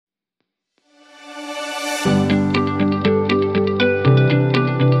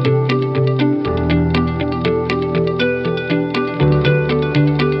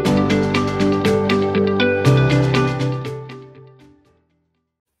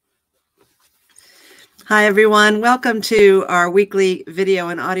Hi, everyone. Welcome to our weekly video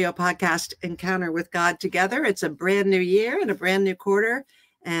and audio podcast, Encounter with God Together. It's a brand new year and a brand new quarter.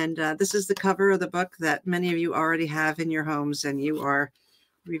 And this is the cover of the book that many of you already have in your homes and you are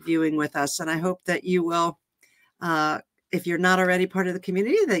reviewing with us. And I hope that you will, if you're not already part of the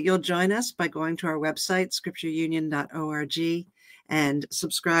community, that you'll join us by going to our website, scriptureunion.org, and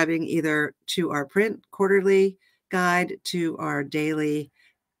subscribing either to our print quarterly guide, to our daily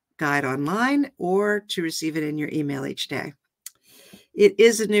guide online, or to receive it in your email each day. It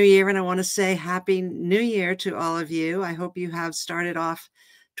is a new year, and I want to say Happy New Year to all of you. I hope you have started off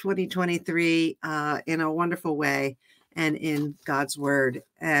 2023 in a wonderful way and in God's Word.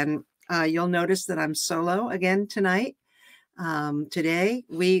 And you'll notice that I'm solo again tonight. Today,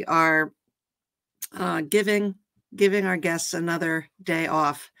 we are giving our guests another day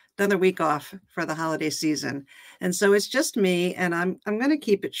off, another week off for the holiday season. And so it's just me, and I'm going to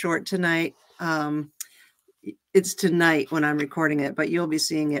keep it short tonight. It's tonight when I'm recording it, but you'll be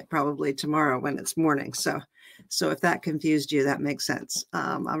seeing it probably tomorrow when it's morning. So if that confused you, that makes sense.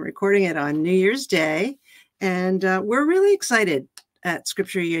 I'm recording it on New Year's Day, and we're really excited at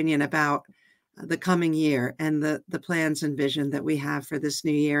Scripture Union about the coming year and the plans and vision that we have for this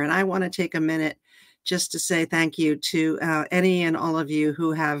new year. And I want to take a minute just to say thank you to any and all of you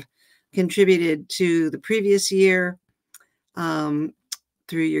who have contributed to the previous year through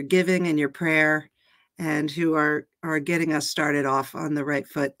your giving and your prayer, and who are getting us started off on the right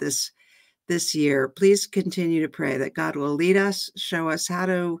foot this year. Please continue to pray that God will lead us, show us how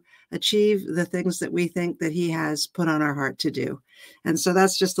to achieve the things that we think that He has put on our heart to do. And so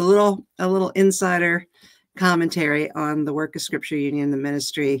that's just a little insider commentary on the work of Scripture Union, the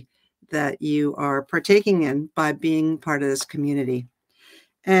ministry that you are partaking in by being part of this community.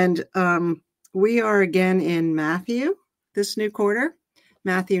 And we are again in Matthew this new quarter,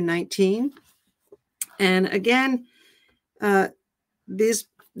 Matthew 19. And again, these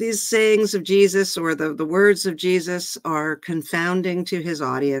sayings of Jesus, or the words of Jesus, are confounding to His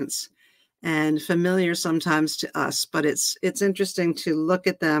audience and familiar sometimes to us. But it's interesting to look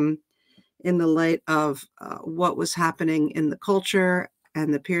at them in the light of what was happening in the culture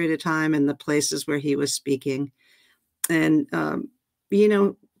and the period of time and the places where He was speaking. And,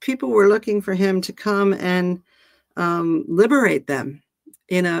 people were looking for Him to come and liberate them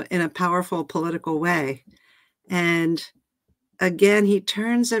in a powerful political way. And again, He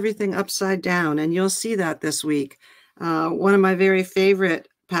turns everything upside down, and you'll see that this week. One of my very favorite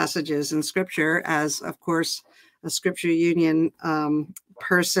passages in Scripture, as of course a Scripture Union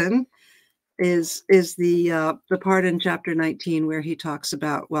person, is the part in chapter 19 where He talks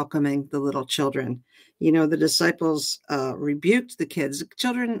about welcoming the little children. The disciples rebuked the kids. The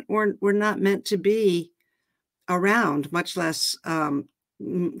children were not meant to be around, much less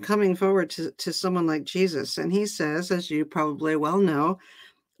coming forward to someone like Jesus. And He says, as you probably well know,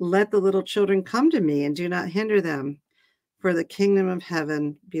 let the little children come to me and do not hinder them, for the kingdom of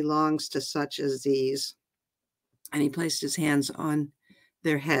heaven belongs to such as these. And He placed His hands on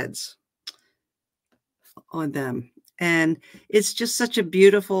their heads, on them. And it's just such a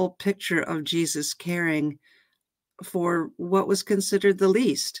beautiful picture of Jesus caring for what was considered the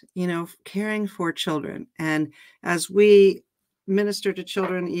least, caring for children. And as we minister to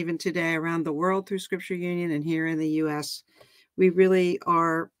children even today around the world through Scripture Union and here in the U.S., we really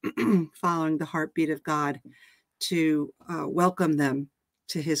are following the heartbeat of God to welcome them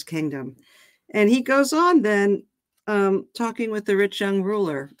to His kingdom. And He goes on then talking with the rich young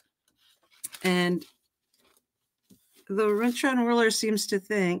ruler. And the rich young ruler seems to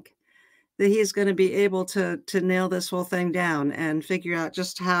think that he's going to be able to nail this whole thing down and figure out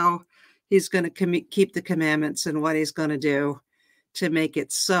just how he's going to keep the commandments and what he's going to do to make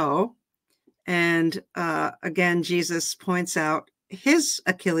it so. And again, Jesus points out his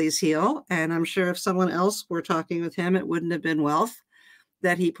Achilles heel. And I'm sure if someone else were talking with him, it wouldn't have been wealth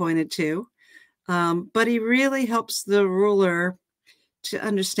that he pointed to. But He really helps the ruler to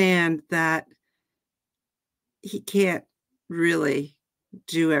understand that he can't really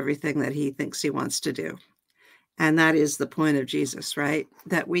do everything that he thinks he wants to do. And that is the point of Jesus, right?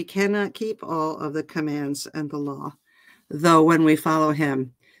 That we cannot keep all of the commands and the law, though when we follow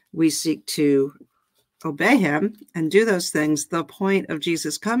Him, we seek to obey Him and do those things. The point of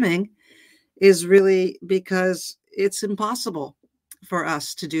Jesus coming is really because it's impossible for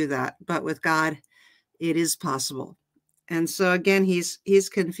us to do that. But with God, it is possible. And so again, he's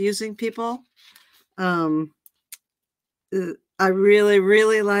confusing people. I really,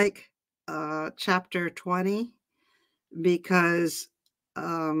 really like chapter 20 because,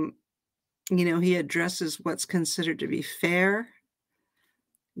 He addresses what's considered to be fair,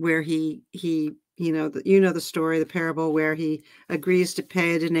 where he you know the story, the parable where he agrees to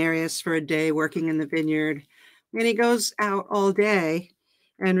pay a denarius for a day working in the vineyard, and he goes out all day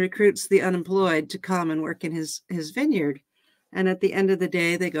and recruits the unemployed to come and work in his vineyard. And at the end of the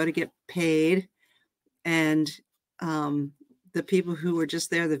day, they go to get paid, and the people who were just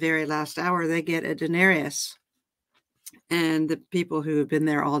there the very last hour, they get a denarius. And the people who have been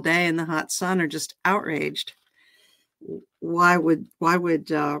there all day in the hot sun are just outraged. Why would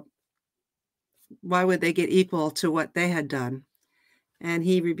they get equal to what they had done? And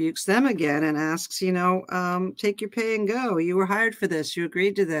he rebukes them again and asks, take your pay and go. You were hired for this. You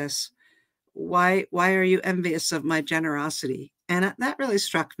agreed to this. Why are you envious of my generosity? And that really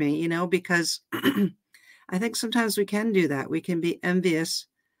struck me, because I think sometimes we can do that. We can be envious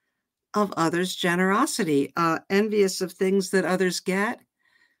of others' generosity, envious of things that others get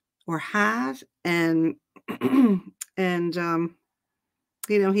or have. And, and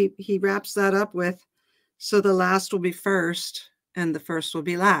he wraps that up with, so the last will be first and the first will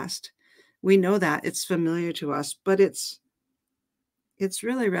be last. We know that, it's familiar to us, but it's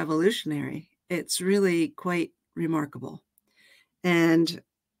really revolutionary. It's really quite remarkable. And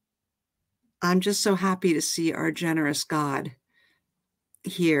I'm just so happy to see our generous God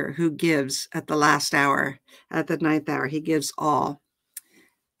here, who gives at the last hour, at the ninth hour. He gives all.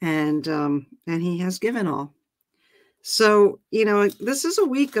 And he has given all. So, this is a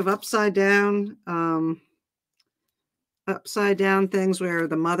week of upside down things where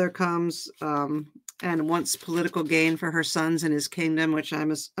the mother comes and wants political gain for her sons in his kingdom, which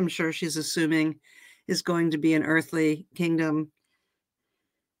I'm sure she's assuming is going to be an earthly kingdom.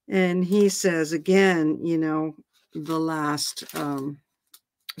 And he says again, the last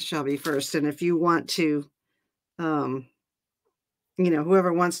shall be first. And if you want to,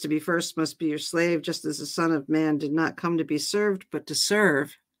 whoever wants to be first must be your slave, just as the Son of Man did not come to be served, but to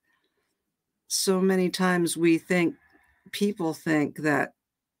serve. So many times people think that,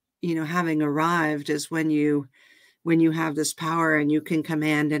 having arrived is when you have this power and you can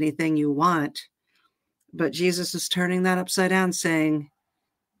command anything you want. But Jesus is turning that upside down, saying,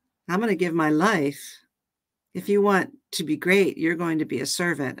 I'm going to give my life. If you want to be great, you're going to be a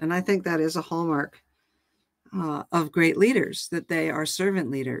servant. And I think that is a hallmark of great leaders, that they are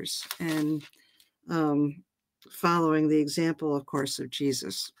servant leaders and following the example, of course, of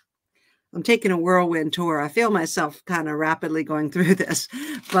Jesus. I'm taking a whirlwind tour. I feel myself kind of rapidly going through this,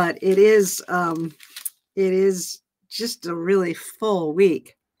 but it is just a really full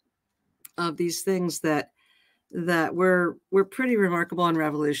week of these things that were pretty remarkable and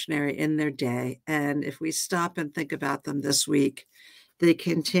revolutionary in their day. And if we stop and think about them this week, they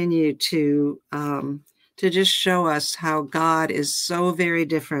continue to just show us how God is so very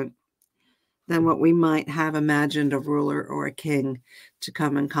different than what we might have imagined a ruler or a king to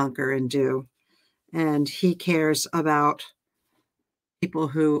come and conquer and do. And he cares about people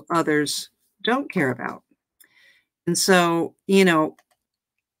who others don't care about. And so,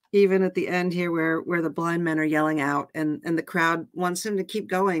 even at the end here where the blind men are yelling out and the crowd wants him to keep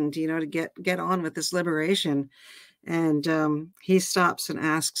going, to get on with this liberation. And he stops and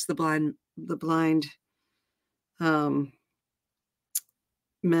asks the blind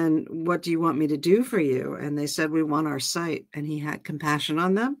men, what do you want me to do for you? And they said, we want our sight. And he had compassion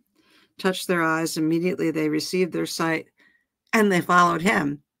on them, touched their eyes. Immediately they received their sight and they followed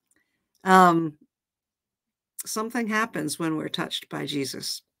him. Something happens when we're touched by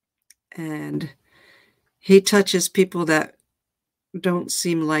Jesus. And he touches people that don't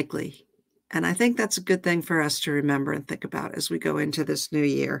seem likely. And I think that's a good thing for us to remember and think about as we go into this new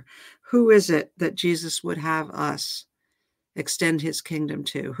year. Who is it that Jesus would have us extend his kingdom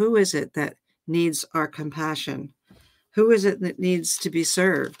to? Who is it that needs our compassion? Who is it that needs to be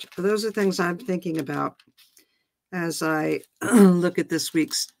served? Those are things I'm thinking about as I look at this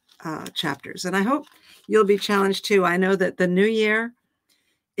week's chapters. And I hope you'll be challenged too. I know that the new year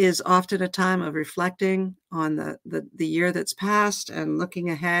is often a time of reflecting on the year that's passed and looking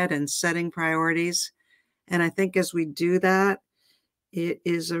ahead and setting priorities. And I think as we do that, it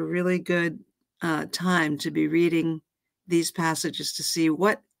is a really good time to be reading these passages to see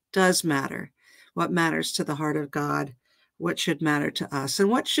what does matter, what matters to the heart of God, what should matter to us, and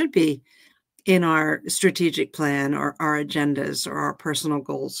what should be in our strategic plan or our agendas or our personal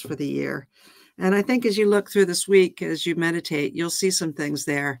goals for the year. And I think as you look through this week, as you meditate, you'll see some things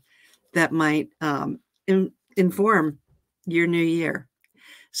there that might inform your new year.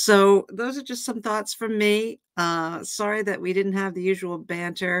 So those are just some thoughts from me. Sorry that we didn't have the usual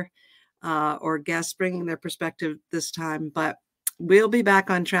banter or guests bringing their perspective this time, but we'll be back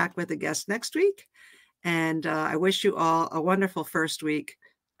on track with a guest next week. And I wish you all a wonderful first week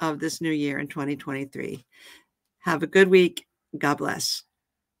of this new year in 2023. Have a good week. God bless.